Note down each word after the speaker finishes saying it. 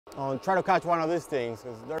try to catch one of these things,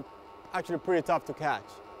 because they're actually pretty tough to catch.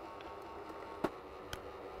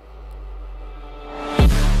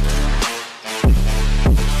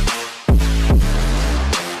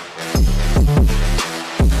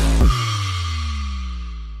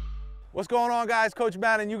 What's going on, guys? Coach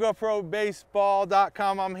Matt and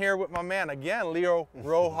YouGoProBaseball.com. I'm here with my man again, Leo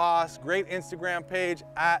Rojas. Great Instagram page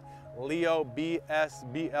at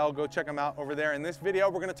LeoBSBL. Go check him out over there. In this video,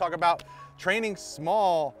 we're going to talk about training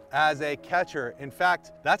small as a catcher. In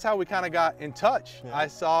fact, that's how we kind of got in touch. Yeah. I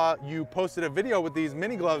saw you posted a video with these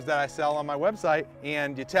mini gloves that I sell on my website,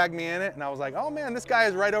 and you tagged me in it, and I was like, oh man, this guy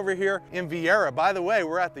is right over here in Viera. By the way,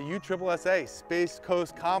 we're at the USSSA Space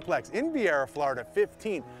Coast Complex in Viera, Florida,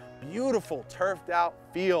 15. Beautiful turfed out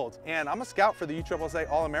fields. And I'm a scout for the USSSA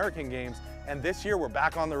All-American Games. And this year we're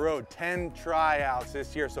back on the road, 10 tryouts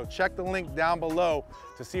this year. So check the link down below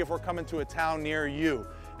to see if we're coming to a town near you.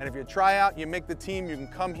 And if you try out, you make the team, you can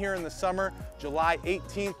come here in the summer, July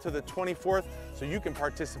 18th to the 24th, so you can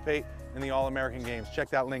participate in the All-American Games.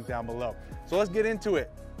 Check that link down below. So let's get into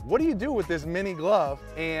it. What do you do with this mini glove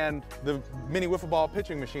and the mini wiffle ball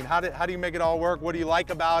pitching machine? How do you make it all work? What do you like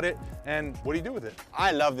about it? And what do you do with it?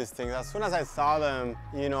 I love these things. As soon as I saw them,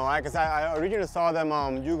 you know, because I originally saw them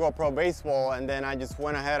on YouGoProBaseball, and then I just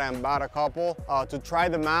went ahead and bought a couple to try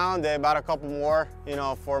them out. They bought a couple more, you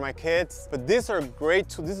know, for my kids. But these are great.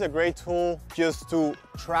 This is a great tool just to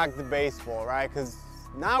track the baseball, right? Because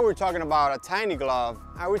now we're talking about a tiny glove.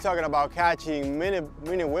 Now we're talking about catching mini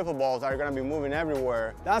wiffle balls that are gonna be moving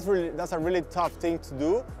everywhere. That's a really tough thing to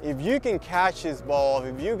do. If you can catch this ball,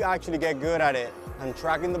 if you actually get good at it and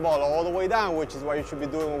tracking the ball all the way down, which is what you should be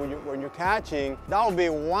doing when you're catching, that will be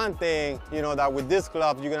one thing, you know, that with this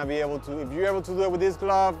glove you're gonna be able to. If you're able to do it with this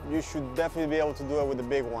glove, you should definitely be able to do it with the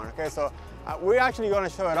big one. Okay, so we're actually going to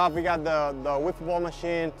show it off. We got the wiffle ball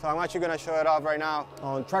machine, so I'm actually going to show it off right now.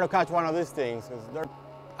 Try to catch one of these things, because they're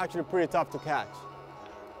actually pretty tough to catch.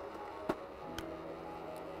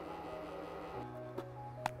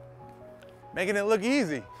 Making it look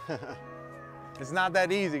easy. It's not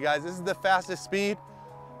that easy, guys. This is the fastest speed.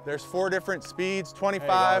 There's 4 different speeds,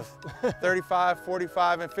 25, 35,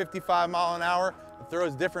 45, and 55 mile an hour. It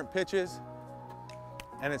throws different pitches,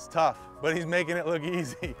 and it's tough, but he's making it look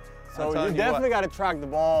easy. So you definitely got to track the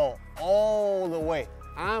ball all the way.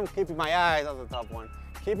 I'm keeping my eyes, that's a tough one.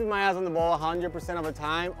 Keeping my eyes on the ball 100% of the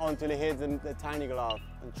time until it hits the tiny glove.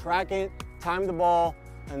 And track it, time the ball,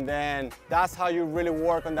 and then that's how you really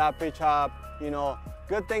work on that pitch up. You know,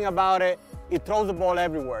 good thing about it, it throws the ball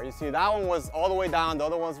everywhere. You see, that one was all the way down, the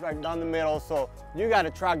other one's right down the middle, so you got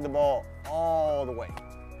to track the ball all the way.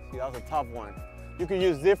 See, that was a tough one. You can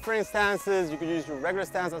use different stances, you can use your regular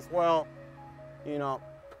stance as well, you know.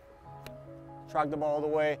 Track the ball all the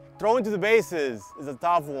way. Throwing to the bases is a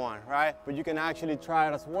tough one, right? But you can actually try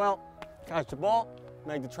it as well. Catch the ball,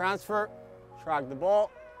 make the transfer, track the ball,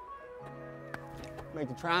 make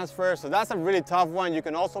the transfer. So that's a really tough one. You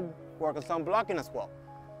can also work on some blocking as well.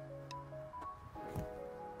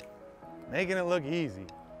 Making it look easy.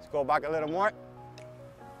 Let's go back a little more.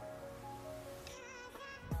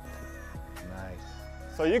 Nice.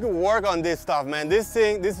 So you can work on this stuff, man. This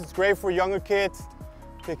is great for younger kids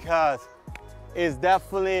because it's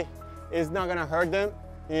not gonna hurt them,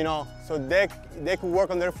 you know, so they can work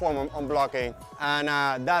on their form on blocking. And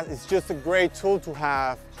that is just a great tool to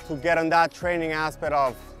have to get on that training aspect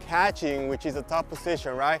of catching, which is a tough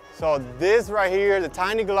position, right? So this right here, the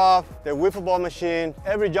tiny glove, the wiffle ball machine,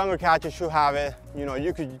 every younger catcher should have it. You know,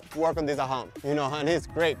 you could work on this at home, you know, and it's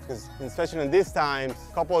great because especially in these times,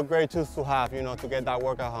 a couple of great tools to have, you know, to get that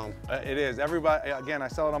work at home. It is. Everybody, again, I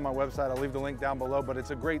sell it on my website. I'll leave the link down below, but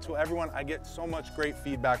it's a great tool. Everyone, I get so much great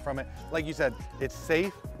feedback from it. Like you said, it's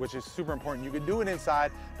safe, which is super important. You can do it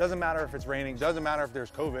inside. Doesn't matter if it's raining. Doesn't matter if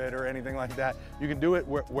there's COVID or anything like that. You can do it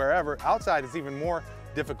wherever. Outside, it's even more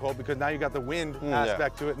difficult because now you got the wind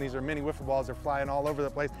aspect to it, and these are mini wiffle balls. They're flying all over the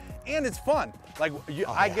place, and it's fun. Like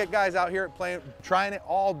I get guys out here trying it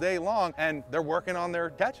all day long, and they're working on their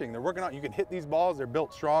catching. They're working on, you can hit these balls. They're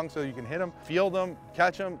built strong, so you can hit them, field them,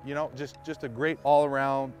 catch them. You know, just a great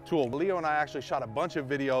all-around tool. Leo and I actually shot a bunch of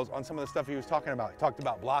videos on some of the stuff he was talking about. He talked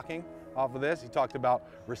about blocking off of this. He talked about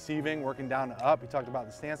receiving, working down to up. He talked about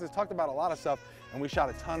the stances, talked about a lot of stuff, and we shot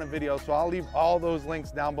a ton of videos. So I'll leave all those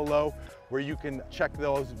links down below where you can check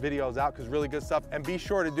those videos out, because really good stuff. And be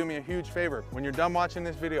sure to do me a huge favor. When you're done watching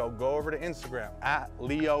this video, go over to Instagram at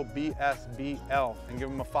LeoBSBL and give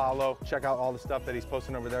him a follow. Check out all the stuff that he's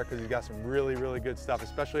posting over there, because he's got some really, really good stuff,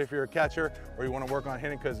 especially if you're a catcher or you want to work on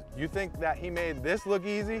hitting, because you think that he made this look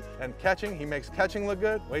easy and catching, he makes catching look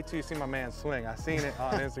good. Wait till you see my man swing. I've seen it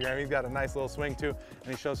on Instagram. He's got a nice little swing too,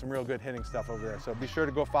 and he shows some real good hitting stuff over there. So be sure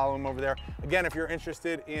to go follow him over there. Again, if you're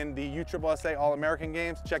interested in the USSSA All-American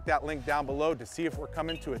Games, check that link down below to see if we're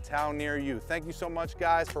coming to a town near you. Thank you so much,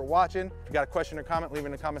 guys, for watching. If you got a question or comment, leave it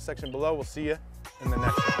in the comment section below. We'll see you in the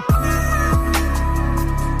next one.